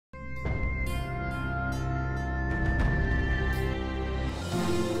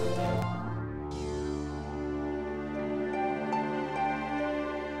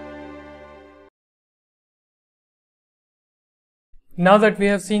Now that we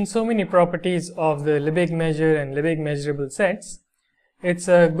have seen so many properties of the Lebesgue measure and Lebesgue measurable sets, it's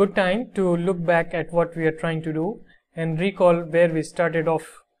a good time to look back at what we are trying to do and recall where we started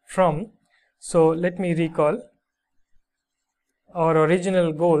off from. So let me recall our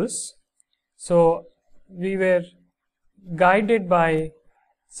original goals. So we were guided by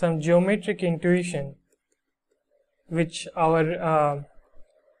some geometric intuition which our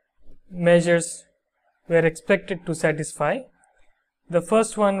measures were expected to satisfy. The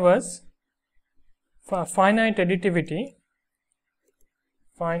first one was finite additivity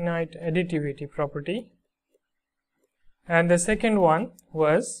property, and the second one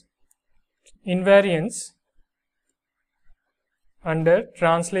was invariance under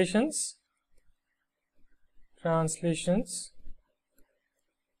translations,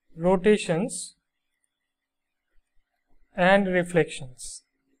 rotations and reflections.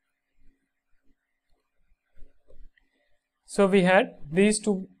 So we had these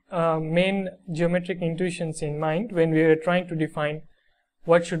two main geometric intuitions in mind when we were trying to define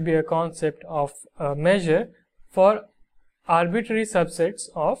what should be a concept of a measure for arbitrary subsets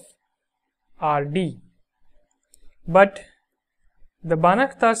of Rd. But the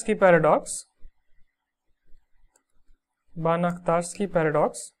Banach-Tarski paradox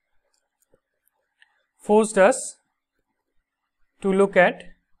forced us to look at,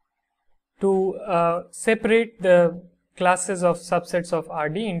 separate the classes of subsets of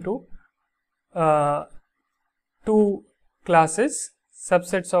Rd into two classes.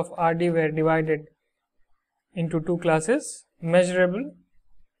 Subsets of Rd were divided into two classes, measurable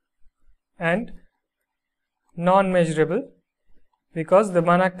and non-measurable, because the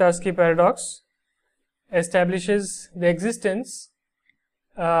Banach-Tarski paradox establishes the existence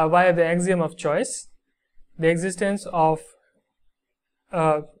via the axiom of choice, the existence of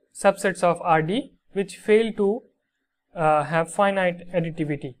subsets of Rd which fail to have finite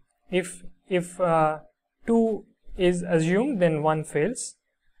additivity. If 2 is assumed, then 1 fails.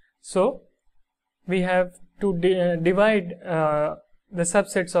 So we have to divide the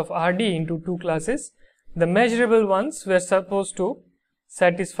subsets of Rd into two classes. The measurable ones were supposed to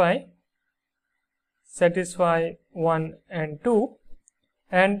satisfy 1 and 2,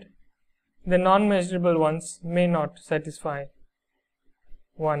 and the non-measurable ones may not satisfy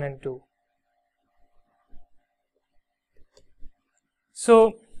 1 and 2.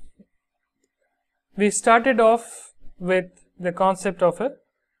 So we started off with the concept of a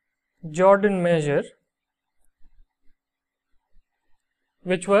Jordan measure,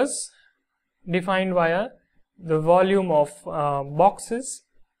 which was defined via the volume of boxes,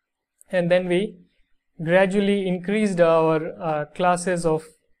 and then we gradually increased our classes of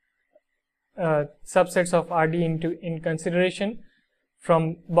subsets of Rd in consideration,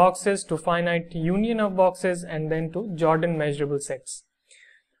 from boxes to finite union of boxes and then to Jordan measurable sets.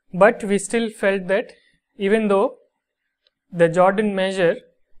 But we still felt that even though the Jordan measure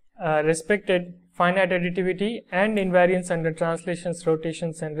respected finite additivity and invariance under translations,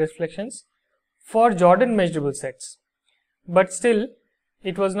 rotations and reflections for Jordan measurable sets, but still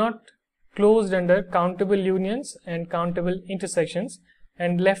it was not closed under countable unions and countable intersections,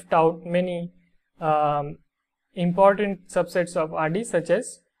 and left out many important subsets of Rd, such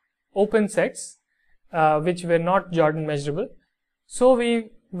as open sets which were not Jordan measurable. So we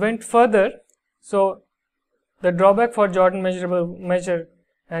went further. So the drawback for Jordan measurable measure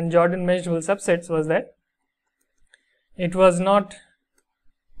and Jordan measurable subsets was that it was not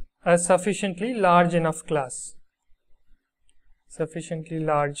a sufficiently large enough class,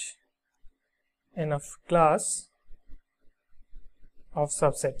 of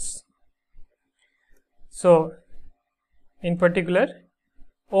subsets. So in particular,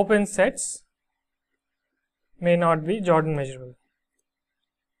 open sets may not be Jordan measurable.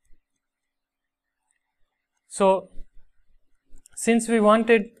 So since we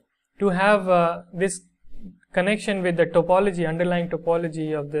wanted to have this connection with the topology, underlying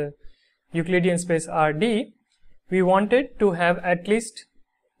topology of the Euclidean space Rd, we wanted to have at least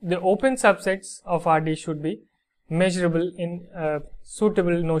the open subsets of Rd should be measurable in a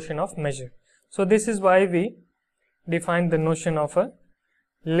suitable notion of measure. So this is why we defined the notion of a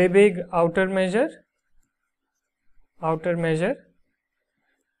Lebesgue outer measure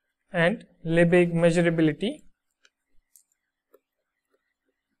and Lebesgue measurability,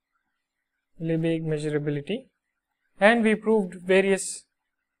 and we proved various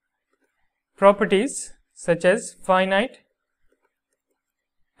properties such as finite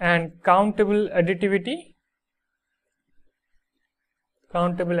and countable additivity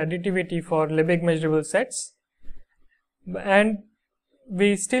for Lebesgue measurable sets, and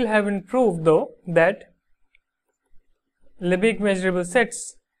we still haven't proved though that Lebesgue measurable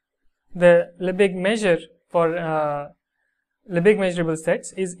sets, the Lebesgue measure for Lebesgue measurable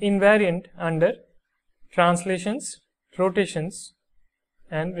sets is invariant under translations, rotations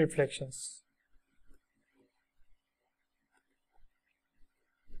and reflections.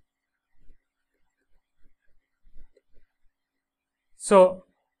 So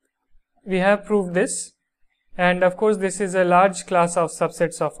we have proved this, and of course this is a large class of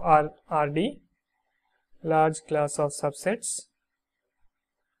subsets of RD, large class of subsets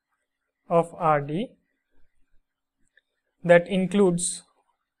of RD that includes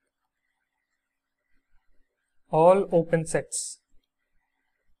all open sets.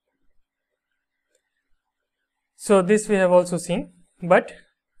 So this we have also seen, but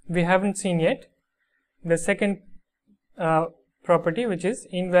we haven't seen yet the second property, which is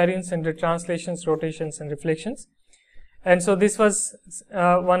invariance under translations, rotations and reflections. And so this was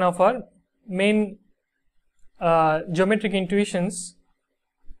one of our main geometric intuitions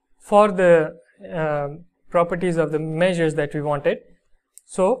for the properties of the measures that we wanted.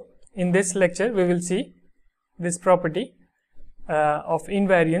 So in this lecture we will see this property of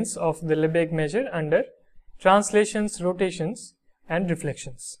invariance of the Lebesgue measure under translations, rotations and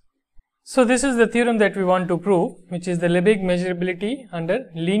reflections. So this is the theorem that we want to prove, which is the Lebesgue measurability under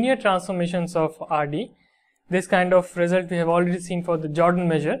linear transformations of RD. This kind of result we have already seen for the Jordan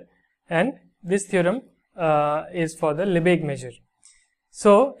measure, and this theorem is for the Lebesgue measure.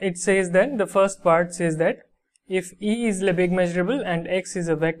 So it says that the first part says that if E is Lebesgue measurable and X is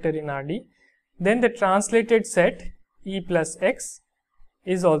a vector in RD, then the translated set E plus X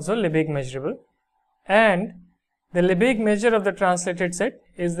is also Lebesgue measurable, and the Lebesgue measure of the translated set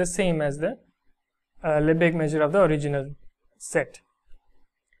is the same as the Lebesgue measure of the original set.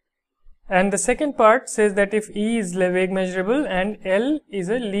 And the second part says that if E is Lebesgue measurable and L is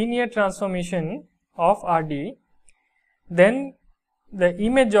a linear transformation of RD, then the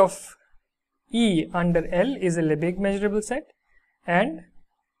image of E under L is a Lebesgue measurable set, and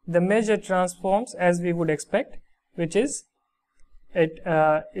the measure transforms as we would expect, which is it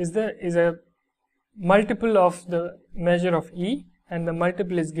is a multiple of the measure of E, and the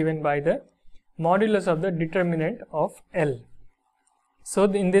multiple is given by the modulus of the determinant of L. So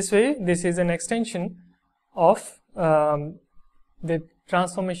in this way, this is an extension of the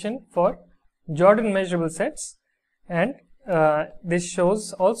transformation for Jordan measurable sets, and this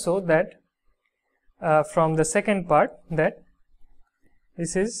shows also that from the second part that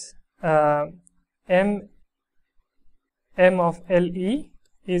this is M of LE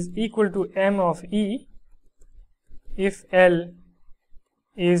is equal to M of E if L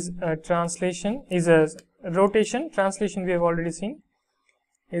is a translation, is a rotation. Translation we have already seen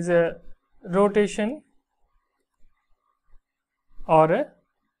is a rotation or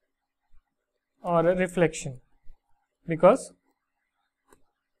a reflection, because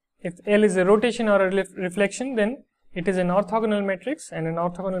if L is a rotation or a reflection, then it is an orthogonal matrix, and an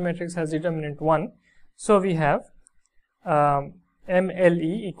orthogonal matrix has determinant 1. So we have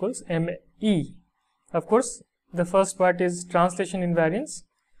MLE equals ME. Of course, the first part is translation invariance,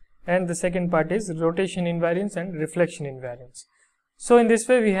 and the second part is rotation invariance and reflection invariance. So in this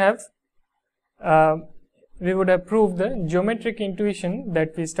way we have we would have proved the geometric intuition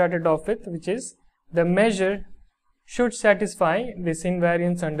that we started off with, which is the measure should satisfy this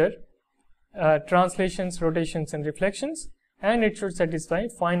invariance under translations, rotations and reflections, and it should satisfy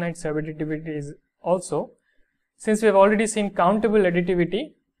finite subadditivity also. Since we have already seen countable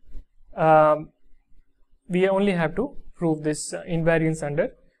additivity, we only have to prove this invariance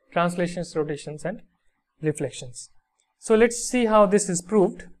under translations, rotations and reflections. So let's see how this is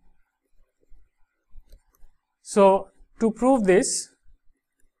proved. So to prove this,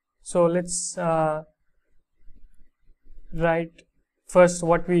 so let's write first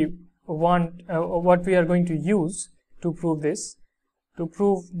what we want, what we are going to use to prove this. To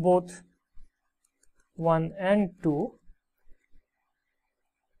prove both 1 and 2,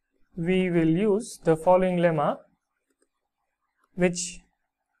 we will use the following lemma, which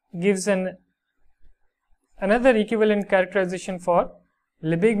gives another equivalent characterization for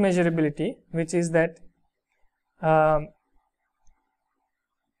Lebesgue measurability, which is that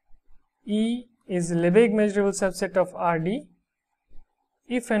E is a Lebesgue measurable subset of RD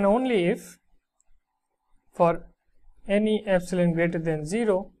if and only if for any epsilon greater than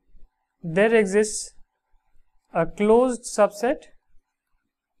 0 there exists a closed subset,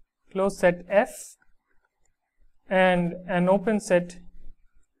 closed set F, and an open set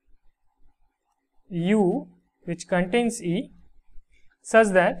U which contains E, such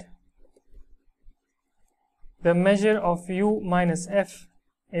that the measure of U minus F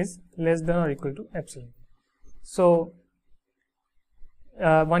is less than or equal to epsilon. So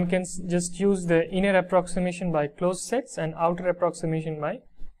one can just use the inner approximation by closed sets and outer approximation by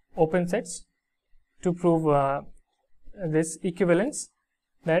open sets to prove this equivalence,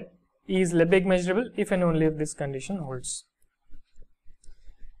 that E is Lebesgue measurable if and only if this condition holds.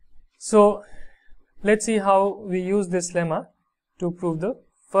 So let's see how we use this lemma to prove the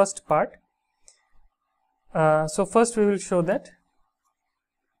first part. So first we will show that,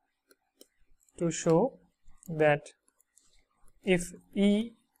 if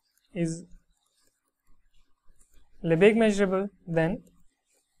E is Lebesgue measurable, then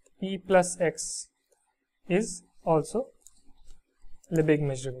E plus X is also Lebesgue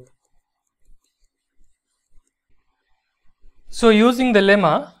measurable. So using the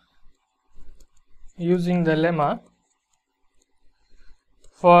lemma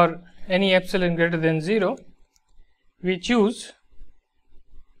for any epsilon greater than 0, we choose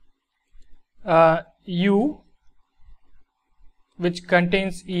U which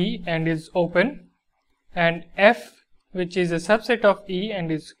contains E and is open, and F which is a subset of E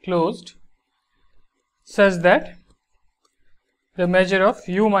and is closed, such that the measure of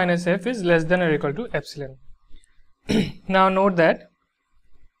U minus F is less than or equal to epsilon. Now note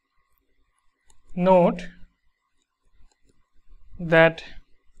that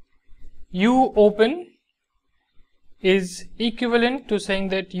U open is equivalent to saying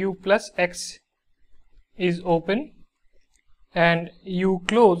that U plus X is open, and U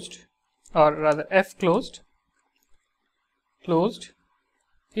closed, or rather F closed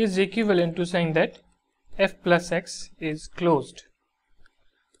is equivalent to saying that F plus X is closed.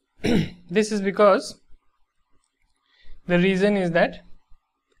 This is because the reason is that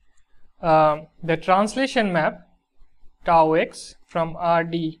the translation map tau x from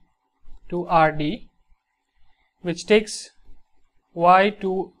RD to RD, which takes y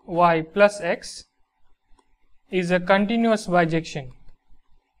to y plus x, is a continuous bijection.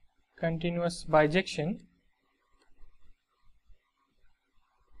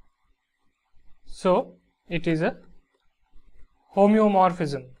 So it is a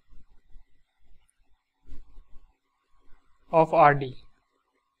homeomorphism of RD.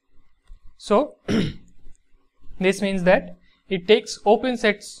 So this means that it takes open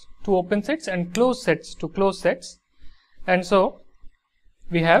sets to open sets and closed sets to closed sets, and so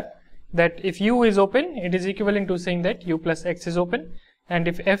we have that if U is open, it is equivalent to saying that U plus X is open, and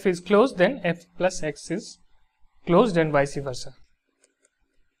if F is closed, then F plus X is closed, and vice versa.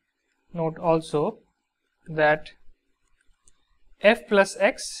 Note also that F plus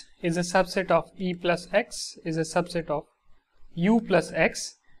X is a subset of E plus X is a subset of U plus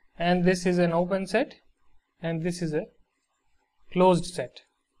X, and this is an open set and this is a closed set.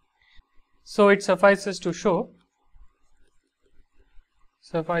 So it suffices to show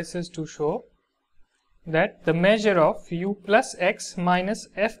that the measure of U plus X minus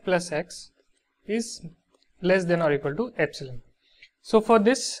F plus X is less than or equal to epsilon. So for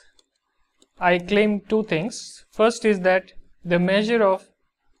this I claim two things. First is that the measure of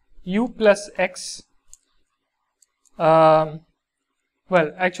U plus X,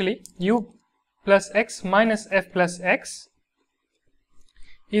 U plus X minus F plus X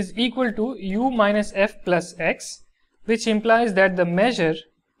is equal to U minus F plus X, which implies that the measure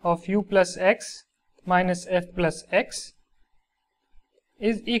of U plus X minus F plus X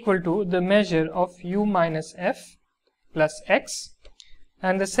is equal to the measure of U minus F plus X.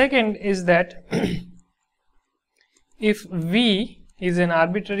 And the second is that if V is an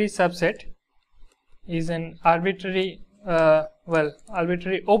arbitrary subset, is an arbitrary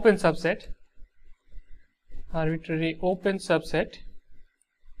open subset,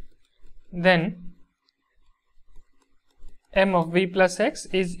 then M of V plus X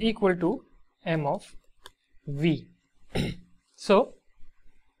is equal to M of V. So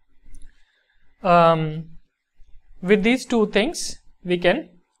with these two things we can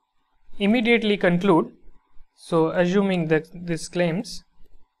immediately conclude. So assuming that these claims,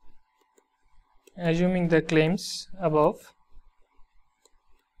 assuming the claims above,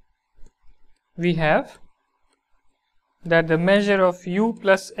 we have that the measure of U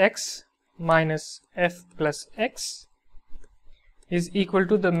plus X minus F plus X is equal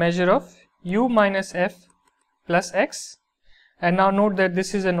to the measure of U minus F plus X. And now note that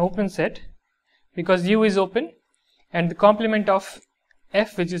this is an open set because U is open and the complement of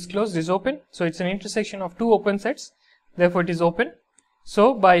F, which is closed, is open. So it's an intersection of two open sets, therefore it is open.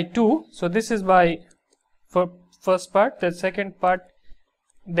 So by 2, so this is by for first part. The second part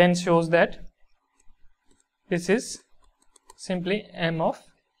then shows that this is simply M of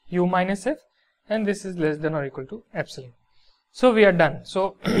U minus F, and this is less than or equal to epsilon. So we are done.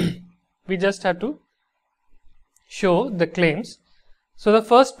 So we just have to show the claims. So the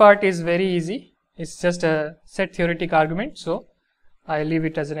first part is very easy. It's just a set theoretic argument, so I leave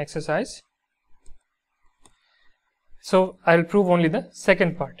it as an exercise. So I will prove only the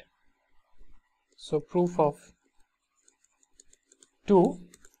second part. So proof of 2.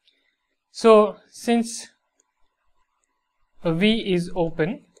 So since V is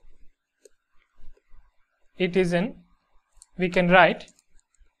open, it is an, we can write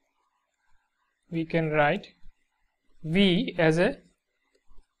V as a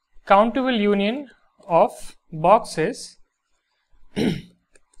countable union of boxes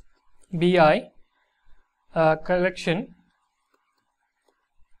Bi, collection.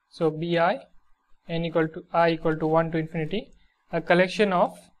 So Bi n equal to I equal to 1 to infinity, a collection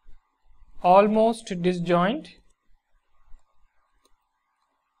of almost disjoint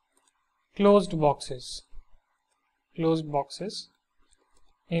closed boxes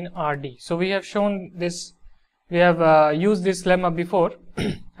in Rd. So we have shown this, we have used this lemma before.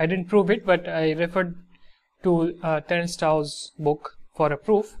 I didn't prove it, but I referred to Terence Tao's book for a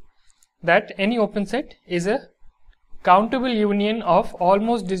proof that any open set is a countable union of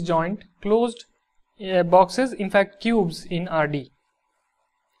almost disjoint closed boxes, in fact cubes, in Rd.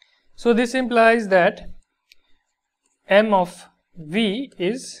 So this implies that M of V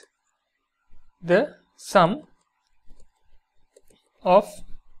is the sum of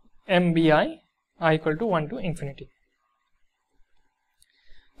MBI I equal to 1 to infinity.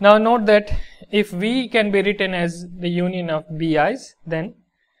 Now note that if V can be written as the union of BI's, then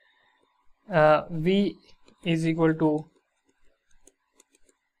V is equal to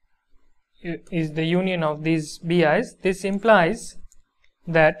is the union of these BI's. This implies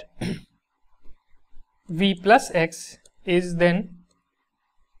that V plus X is then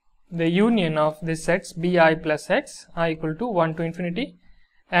the union of the sets Bi plus X I equal to 1 to infinity,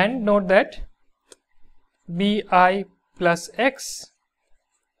 and note that Bi plus X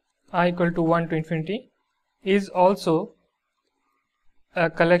I equal to 1 to infinity is also a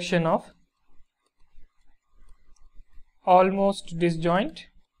collection of almost disjoint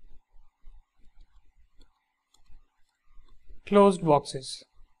closed boxes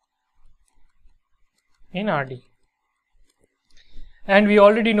in Rd. And we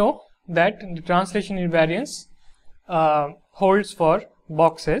already know that the translation invariance holds for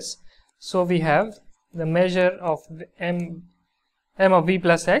boxes. So we have the measure of the M of V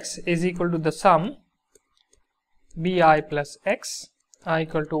plus X is equal to the sum Bi plus X I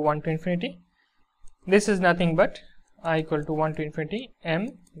equal to 1 to infinity. This is nothing but I equal to 1 to infinity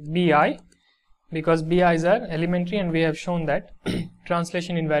M Bi, because Bi's are elementary, and we have shown that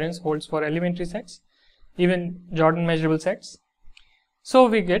translation invariance holds for elementary sets, even Jordan measurable sets. So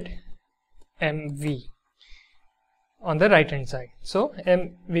we get MV on the right hand side. So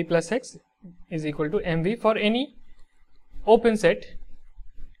MV plus X is equal to MV for any open set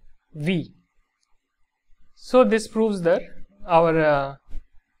V. So this proves that our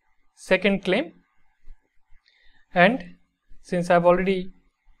second claim, and since I have already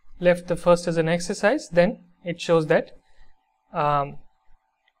left the first as an exercise, then it shows that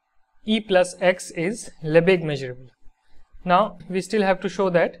E plus X is Lebesgue measurable. Now we still have to show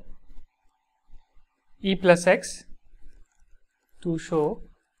that E plus X, to show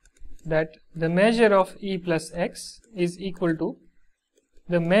that the measure of E plus X is equal to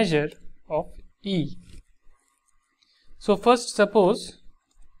the measure of E. So first suppose,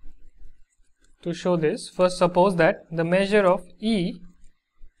 to show this, first suppose that the measure of E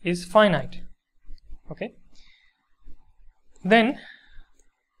is finite. Okay, then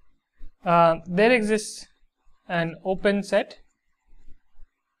there exists an open set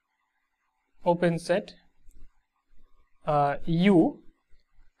U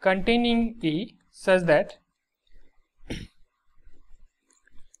containing E such that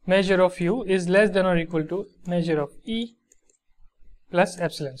measure of U is less than or equal to measure of E plus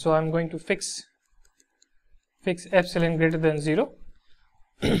epsilon. So I am going to fix epsilon greater than 0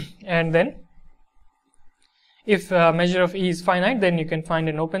 and then if measure of E is finite, then you can find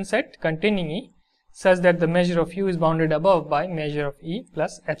an open set containing E such that the measure of U is bounded above by measure of E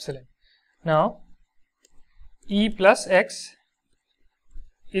plus epsilon. Now E plus X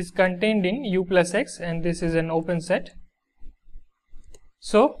is contained in U plus X, and this is an open set.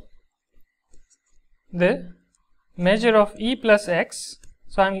 So the measure of E plus X,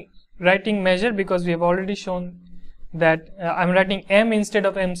 so I am writing measure because we have already shown that I am writing M instead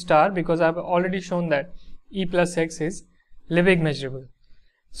of M star because I have already shown that E plus X is Lebesgue measurable.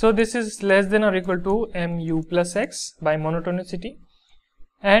 So this is less than or equal to Mu plus X by monotonicity,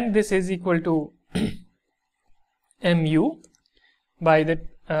 and this is equal to Mu by the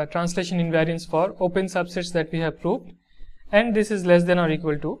translation invariance for open subsets that we have proved, and this is less than or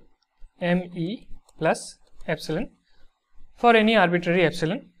equal to me plus epsilon for any arbitrary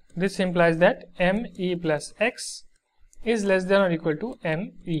epsilon. This implies that me plus x is less than or equal to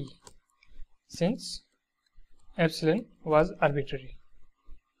me, since epsilon was arbitrary.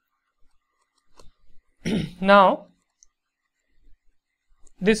 Now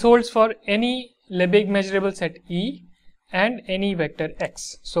this holds for any Lebesgue measurable set E and any vector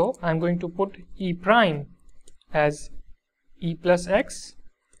x. So I am going to put E prime as E plus x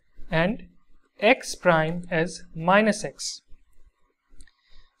and x prime as minus x.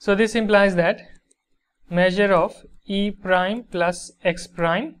 So this implies that measure of E prime plus x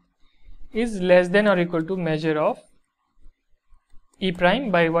prime is less than or equal to measure of E prime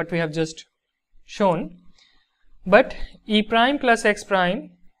by what we have just shown, but E prime plus x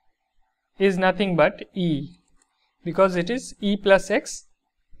prime is nothing but E, because it is E plus x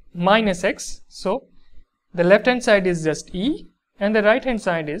minus x. So the left hand side is just E and the right hand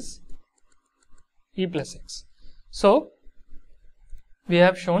side is E plus x. So we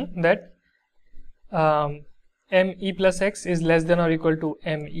have shown that me plus x is less than or equal to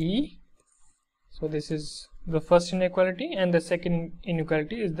me. So this is the first inequality, and the second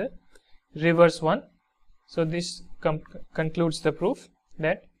inequality is the reverse one. So this concludes the proof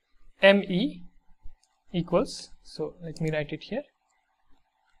that me equals, so let me write it here,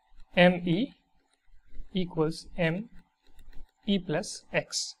 me equals me plus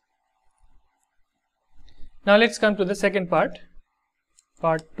x. Now let's come to the second part,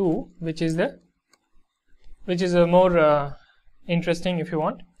 part 2, which is a more interesting, if you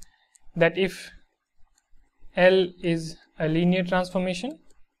want, that if L is a linear transformation,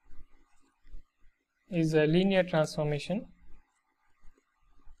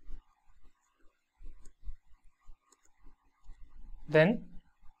 then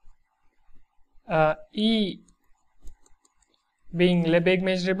E being Lebesgue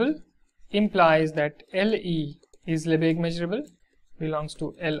measurable implies that LE is Lebesgue measurable, belongs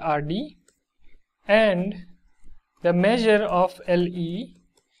to LRD, and the measure of LE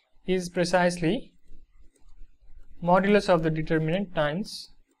is precisely modulus of the determinant times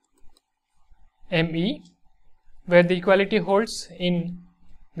me, where the equality holds in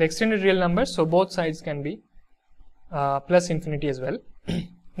the extended real numbers, so both sides can be plus infinity as well.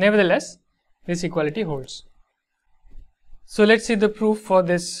 Nevertheless, this equality holds. So let's see the proof for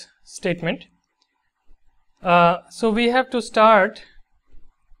this statement. So we have to start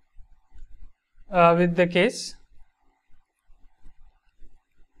with the case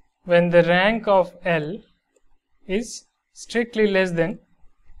when the rank of L is strictly less than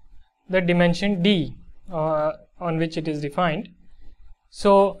the dimension D on which it is defined.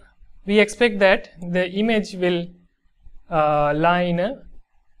 So we expect that the image will lie in a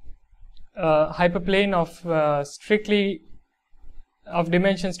hyperplane of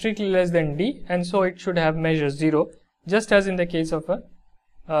dimension strictly less than D, and so it should have measure 0, just as in the case of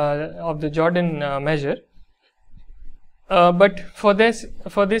the Jordan measure. But for this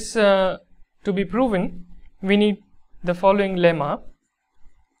to be proven, we need the following lemma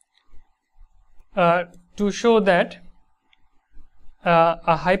to show that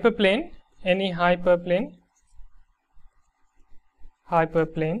a hyperplane, any hyperplane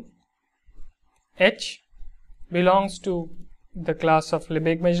H belongs to the class of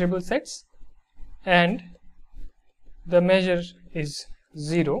Lebesgue measurable sets and the measure is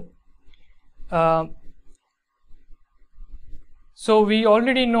 0. So we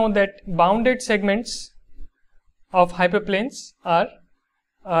already know that bounded segments of hyperplanes are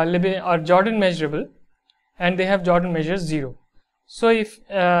Jordan measurable, and they have Jordan measure 0. So if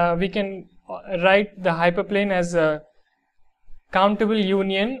we can write the hyperplane as a countable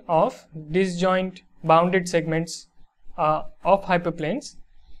union of disjoint bounded segments of hyperplanes,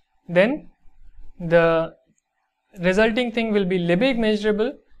 then the resulting thing will be Lebesgue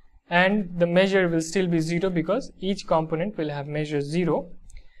measurable and the measure will still be 0 because each component will have measure 0.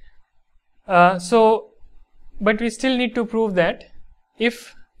 But we still need to prove that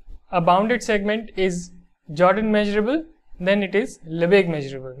if a bounded segment is Jordan measurable, then it is Lebesgue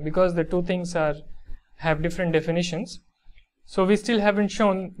measurable, because the two things have different definitions. So we still haven't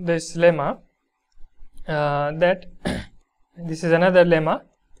shown this lemma, that this is another lemma.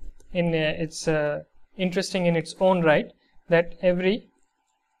 It's interesting in its own right, that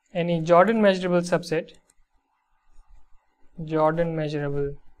any Jordan measurable subset, Jordan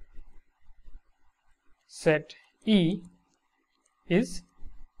measurable set E is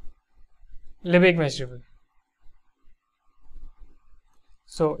Lebesgue measurable.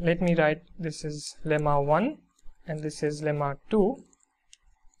 So let me write, this is lemma 1 and this is lemma 2.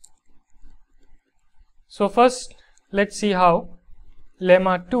 So first let's see how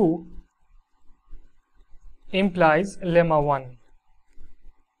lemma 2 implies lemma 1.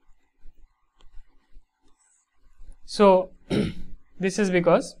 So this is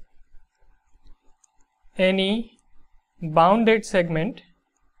because any bounded segment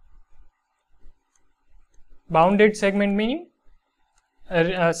meaning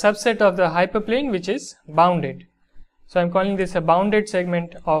a subset of the hyperplane which is bounded. So I am calling this a bounded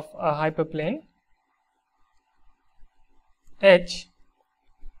segment of a hyperplane. H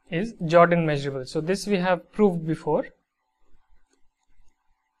is Jordan measurable. So this we have proved before.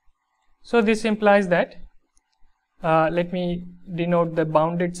 So this implies that let me denote the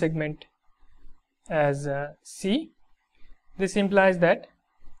bounded segment as C. This implies that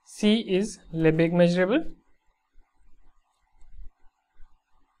C is Lebesgue measurable,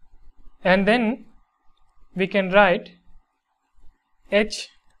 and then we can write H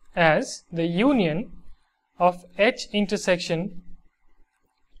as the union of H intersection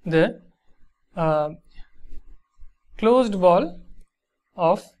the closed wall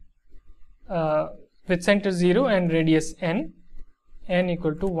of with center 0 and radius n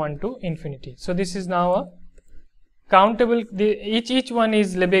equal to 1 to infinity. So this is now a countable, each one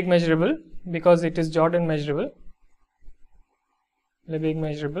is Lebesgue measurable because it is Jordan measurable, Lebesgue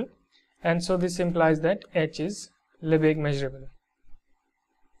measurable, and so this implies that H is Lebesgue measurable.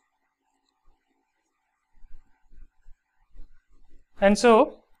 And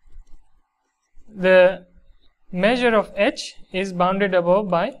so the measure of H is bounded above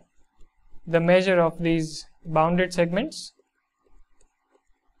by the measure of these bounded segments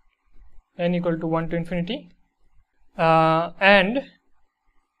n equal to 1 to infinity, and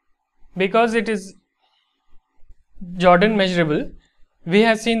because it is Jordan measurable, we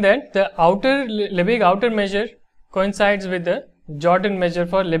have seen that the outer Lebesgue outer measure coincides with the Jordan measure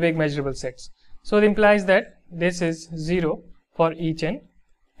for Lebesgue measurable sets. So it implies that this is 0 for each n,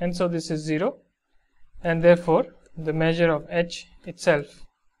 and so this is 0, and therefore the measure of H itself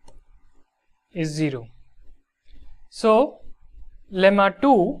is 0. So lemma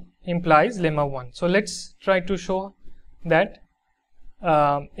 2 implies lemma 1. So let's try to show that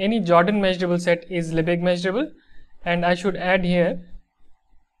any Jordan measurable set is Lebesgue measurable, and I should add here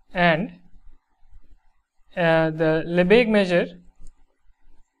and the Lebesgue measure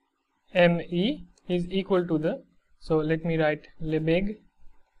ME is equal to the, so let me write Lebesgue,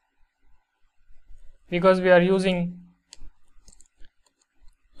 because we are using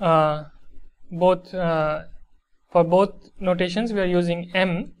both for both notations we are using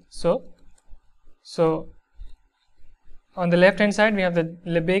M. So on the left hand side we have the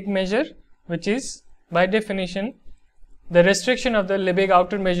Lebesgue measure, which is by definition the restriction of the Lebesgue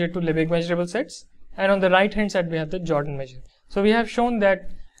outer measure to Lebesgue measurable sets, and on the right hand side we have the Jordan measure. So we have shown that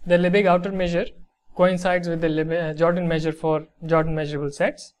the Lebesgue outer measure coincides with the Jordan measure for Jordan measurable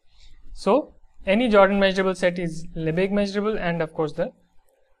sets. So any Jordan measurable set is Lebesgue measurable, and of course the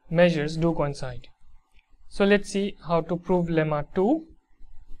measures do coincide. So let's see how to prove lemma 2.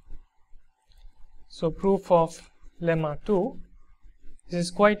 So proof of lemma 2, this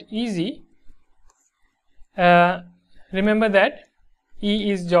is quite easy. Remember that E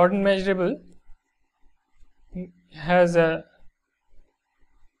is Jordan measurable, has the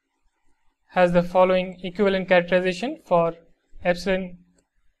following equivalent characterization: for epsilon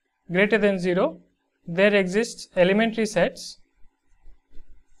greater than 0 there exists elementary sets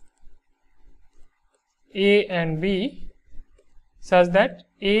A and B such that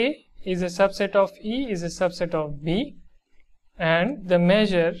A is a subset of E is a subset of B, and the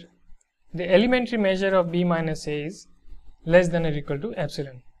measure, the elementary measure of B minus A is less than or equal to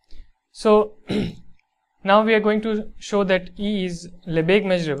epsilon. So now we are going to show that E is Lebesgue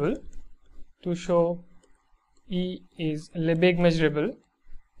measurable. To show E is Lebesgue measurable,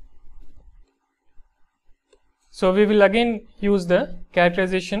 so we will again use the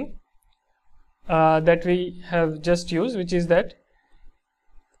characterization that we have just used, which is that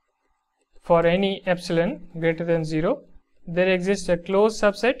for any epsilon greater than 0 there exists a closed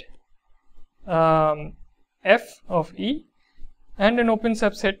subset F of E and an open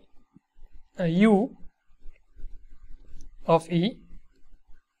subset U of E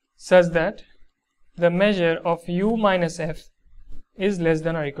such that the measure of U minus F is less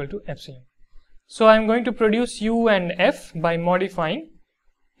than or equal to epsilon. So I am going to produce U and F by modifying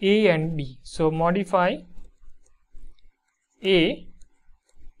A and B. So modify A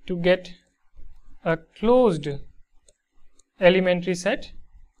to get a closed elementary set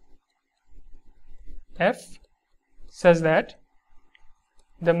F such that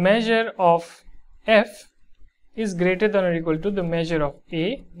the measure of F is greater than or equal to the measure of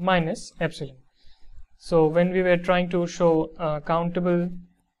A minus epsilon. So when we were trying to show countable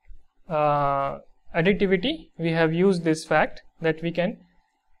additivity, we have used this fact that we can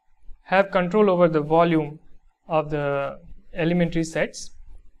have control over the volume of the elementary sets,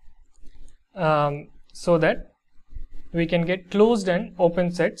 so that we can get closed and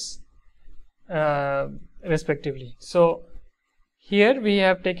open sets respectively. So here we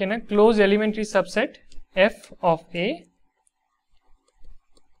have taken a closed elementary subset f of A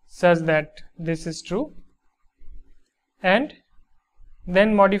such that this is true, and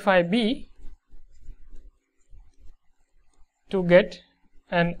then modify B to get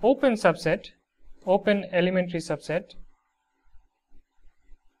an open subset, open elementary subset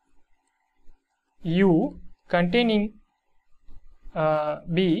U containing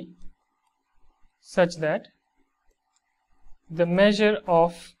B such that the measure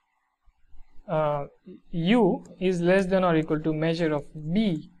of U is less than or equal to measure of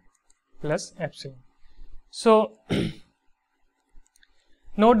B plus epsilon. So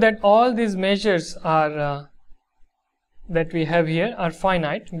note that all these measures are that we have here are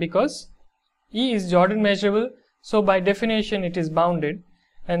finite, because E is Jordan measurable, so by definition it is bounded,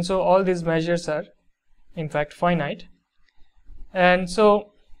 and so all these measures are in fact finite. And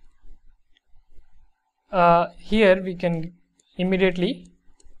so here we can immediately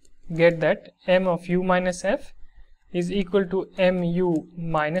get that m of u minus f is equal to mu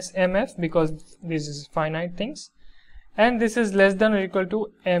minus mf, because this is finite things, and this is less than or equal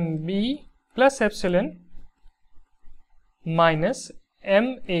to mb plus epsilon minus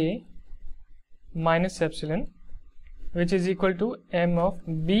ma minus epsilon, which is equal to m of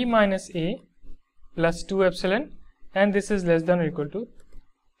b minus a plus 2 epsilon, and this is less than or equal to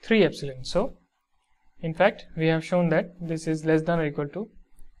 3 epsilon. So in fact we have shown that this is less than or equal to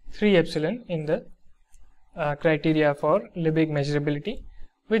 3 epsilon in the criteria for Lebesgue measurability,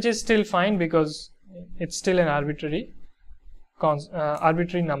 which is still fine because it's still an arbitrary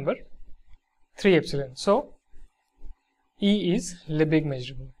number, 3 epsilon. So E is Lebesgue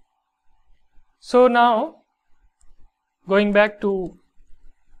measurable. So now going back to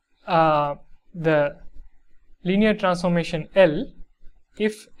the linear transformation L,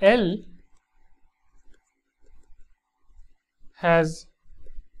 if L has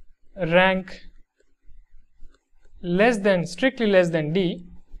rank less than, strictly less than D,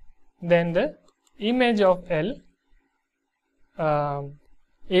 then the image of L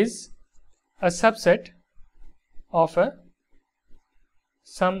is a subset of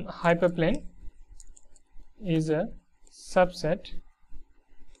some hyperplane, is a subset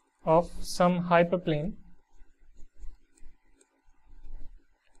of some hyperplane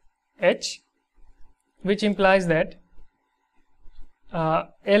H, which implies that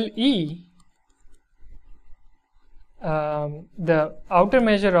LE, the outer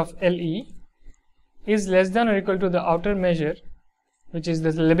measure of LE is less than or equal to the outer measure, which is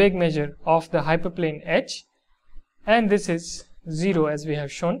the Lebesgue measure of the hyperplane H, and this is 0 as we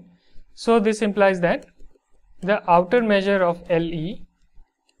have shown. So this implies that the outer measure of LE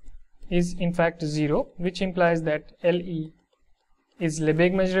is in fact 0, which implies that LE is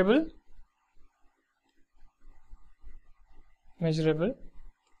Lebesgue measurable,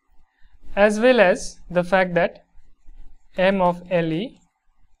 as well as the fact that m of LE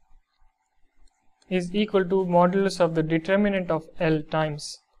is equal to modulus of the determinant of L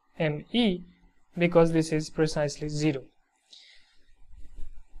times ME, because this is precisely 0.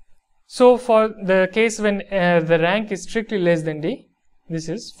 So for the case when the rank is strictly less than D, this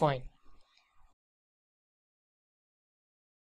is fine.